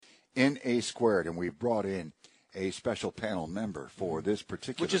in A Squared, and we've brought in a special panel member for this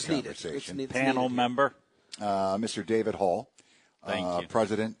particular conversation. Needed. Panel member, Mr. David Hall, Thank you.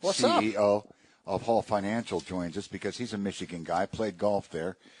 President, What's CEO of Hall Financial, joins us because he's a Michigan guy, played golf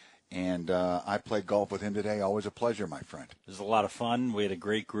there, and I played golf with him today. Always a pleasure, my friend. It was a lot of fun. We had a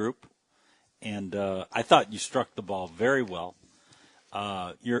great group, and I thought you struck the ball very well.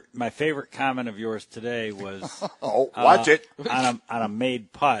 My favorite comment of yours today was watch it on a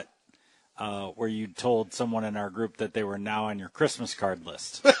made putt, where you told someone in our group that they were now on your Christmas card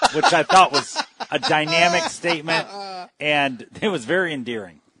list, which I thought was a dynamic statement, and it was very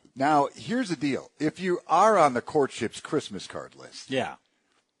endearing. Now, here's the deal. If you are on the courtship's Christmas card list, Yeah,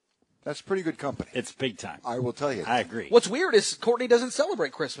 that's pretty good company. it's big time. I will tell you. I agree. What's weird is Courtney doesn't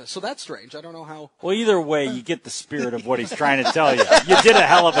celebrate Christmas, so that's strange. I don't know how. Well, either way, you get the spirit of what he's trying to tell you. You did a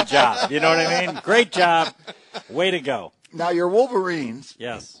hell of a job. You know what I mean? Great job. Way to go. Now, your Wolverines,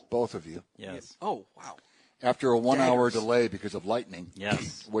 Yes. both of you, Yes. Oh, wow. after a 1-hour Daggers. delay because of lightning,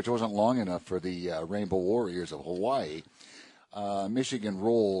 Yes. which wasn't long enough for the Rainbow Warriors of Hawaii, Michigan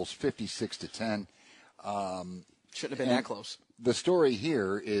rolls 56-10. Shouldn't have been that close. The story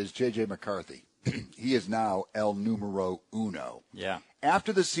here is J.J. McCarthy. He is now el numero uno. Yeah.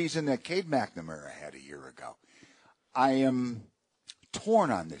 After the season that Cade McNamara had a year ago, I am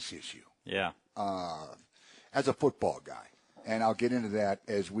torn on this issue Yeah. as a football guy, and I'll get into that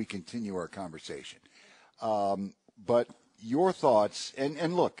as we continue our conversation. But your thoughts,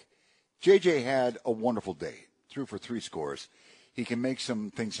 and look, J.J. had a wonderful day, threw for 3 scores. He can make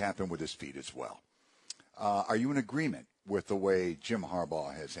some things happen with his feet as well. Are you in agreement with the way Jim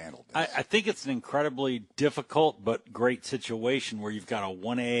Harbaugh has handled this? I think it's an incredibly difficult but great situation where you've got a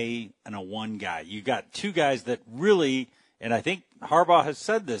 1A and a 1 guy. You got 2 guys that really, and I think Harbaugh has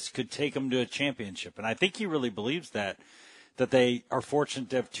said this, could take them to a championship. And I think he really believes that they are fortunate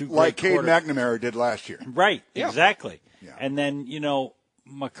to have 2 great like Cade McNamara did last year. Right, Yeah. exactly. Yeah. And then,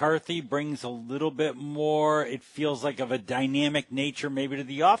 McCarthy brings a little bit more, it feels like, of a dynamic nature maybe to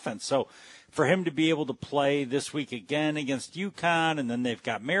the offense. So for him to be able to play this week again against UConn, and then they've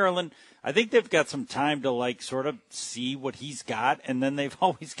got Maryland, I think they've got some time to sort of see what he's got. And then they've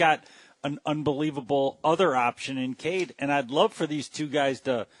always got an unbelievable other option in Cade. And I'd love for these 2 guys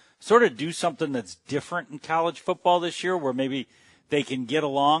to sort of do something that's different in college football this year, where maybe they can get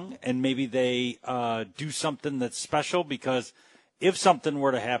along and maybe they do something that's special, because if something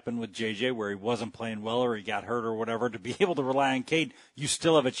were to happen with JJ where he wasn't playing well or he got hurt or whatever, to be able to rely on Cade, you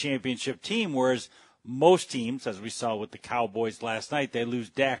still have a championship team, whereas most teams, as we saw with the Cowboys last night, they lose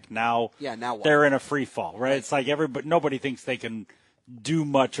Dak. Now, now what? They're in a free fall, right? It's like nobody thinks they can do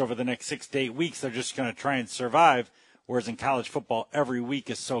much over the next 6 to 8 weeks. They're just going to try and survive, whereas in college football, every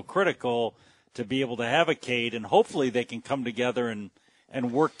week is so critical to be able to have a Cade, and hopefully they can come together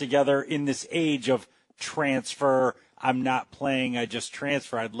and work together in this age of transfer. I'm not playing, I just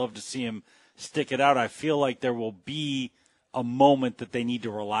transfer. I'd love to see him stick it out. I feel like there will be a moment that they need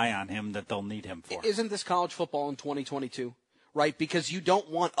to rely on him, that they'll need him for. Isn't this college football in 2022? Right? Because you don't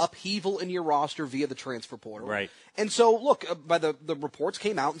want upheaval in your roster via the transfer portal. Right. And so, look, by the reports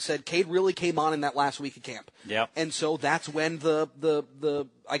came out and said Cade really came on in that last week of camp. Yep. And so that's when the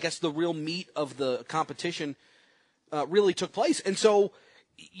I guess the real meat of the competition really took place. And so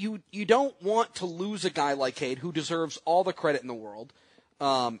you don't want to lose a guy like Cade, who deserves all the credit in the world.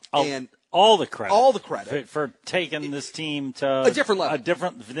 And all the credit. All the credit. For taking this team to a different level. A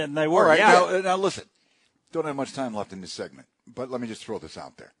different than they were. All right, Yeah. now listen, don't have much time left in this segment, but let me just throw this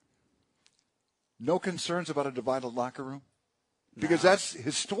out there. No concerns about a divided locker room? Because that's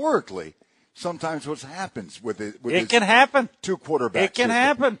historically sometimes what happens with it. It can happen. 2 quarterbacks. It can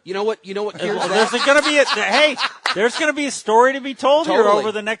happen. You know what? Here's There's going to be there's going to be a story to be told here Totally.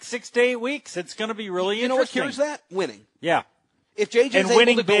 over the next 6 to 8 weeks. It's going to be really You know what interesting. cures that? Winning. Yeah. If JJ's And able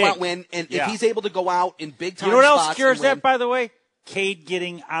winning to go big. out win, and Yeah. if he's able to go out in big time You know what else spots cures and win, that, by the way? Cade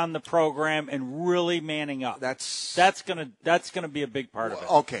getting on the program and really manning up. That's gonna be a big part of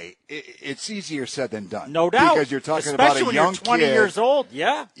it. Okay, it's easier said than done. No doubt. Because you're talking Especially about a when young you're 20 kid. years old.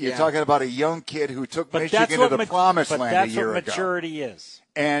 Yeah. You're talking about a young kid who took But Michigan that's to what the promised land a that's year what ago. maturity is.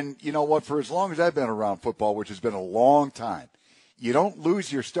 And you know what? For as long as I've been around football, which has been a long time, you don't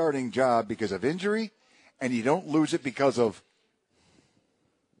lose your starting job because of injury, and you don't lose it because of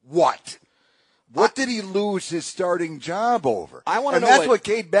what? What did he lose his starting job over? I want to know. And that's what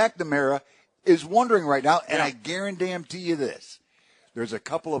Cade McNamara is wondering right now. And Yeah. I guarantee you this: there's a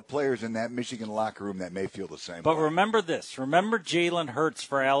couple of players in that Michigan locker room that may feel the same. But way. remember this. Remember Jalen Hurts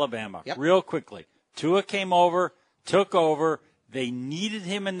for Alabama. Yep. Real quickly. Tua came over, took over. They needed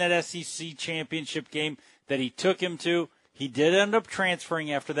him in that SEC championship game that he took him to. He did end up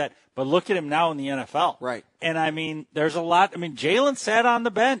transferring after that, but look at him now in the NFL. Right. And, I mean, there's a lot. I mean, Jalen sat on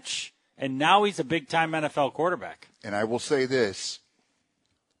the bench, and now he's a big-time NFL quarterback. And I will say this,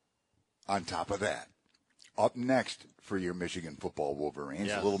 on top of that, up next for your Michigan football Wolverines,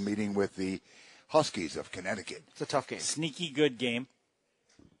 Yes. a little meeting with the Huskies of Connecticut. It's a tough game. Sneaky good game.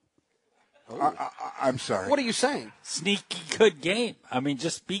 I'm sorry. What are you saying? Sneaky good game. I mean,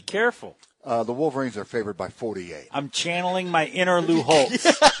 just be careful. The Wolverines are favored by 48. I'm channeling my inner Lou Holtz.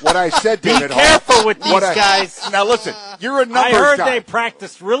 What I said, Be David careful Hall, with these what I- guys. Now listen, you're a numbers I heard guy. they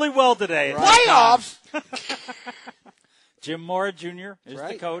practiced really well today. Playoffs. Jim Mora Jr. is the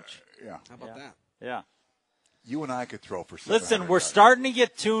Right. coach. Yeah. How about that? Yeah. You and I could throw for 700 Listen, we're yards. starting to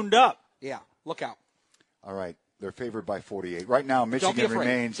get tuned up. Yeah. Look out. All right. They're favored by 48. Right now, Don't be Michigan afraid.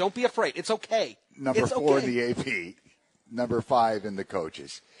 remains Don't be afraid. It's okay. number It's 4 okay. in the AP, number 5 in the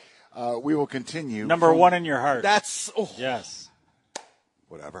coaches. We will continue. Number from- 1 in your heart. That's Yes.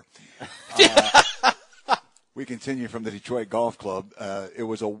 Whatever. We continue from the Detroit Golf Club. It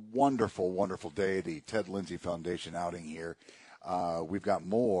was a wonderful, wonderful day, the Ted Lindsay Foundation outing here. We've got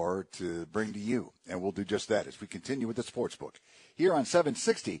more to bring to you, and we'll do just that as we continue with the Sportsbook here on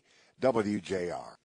 760 WJR.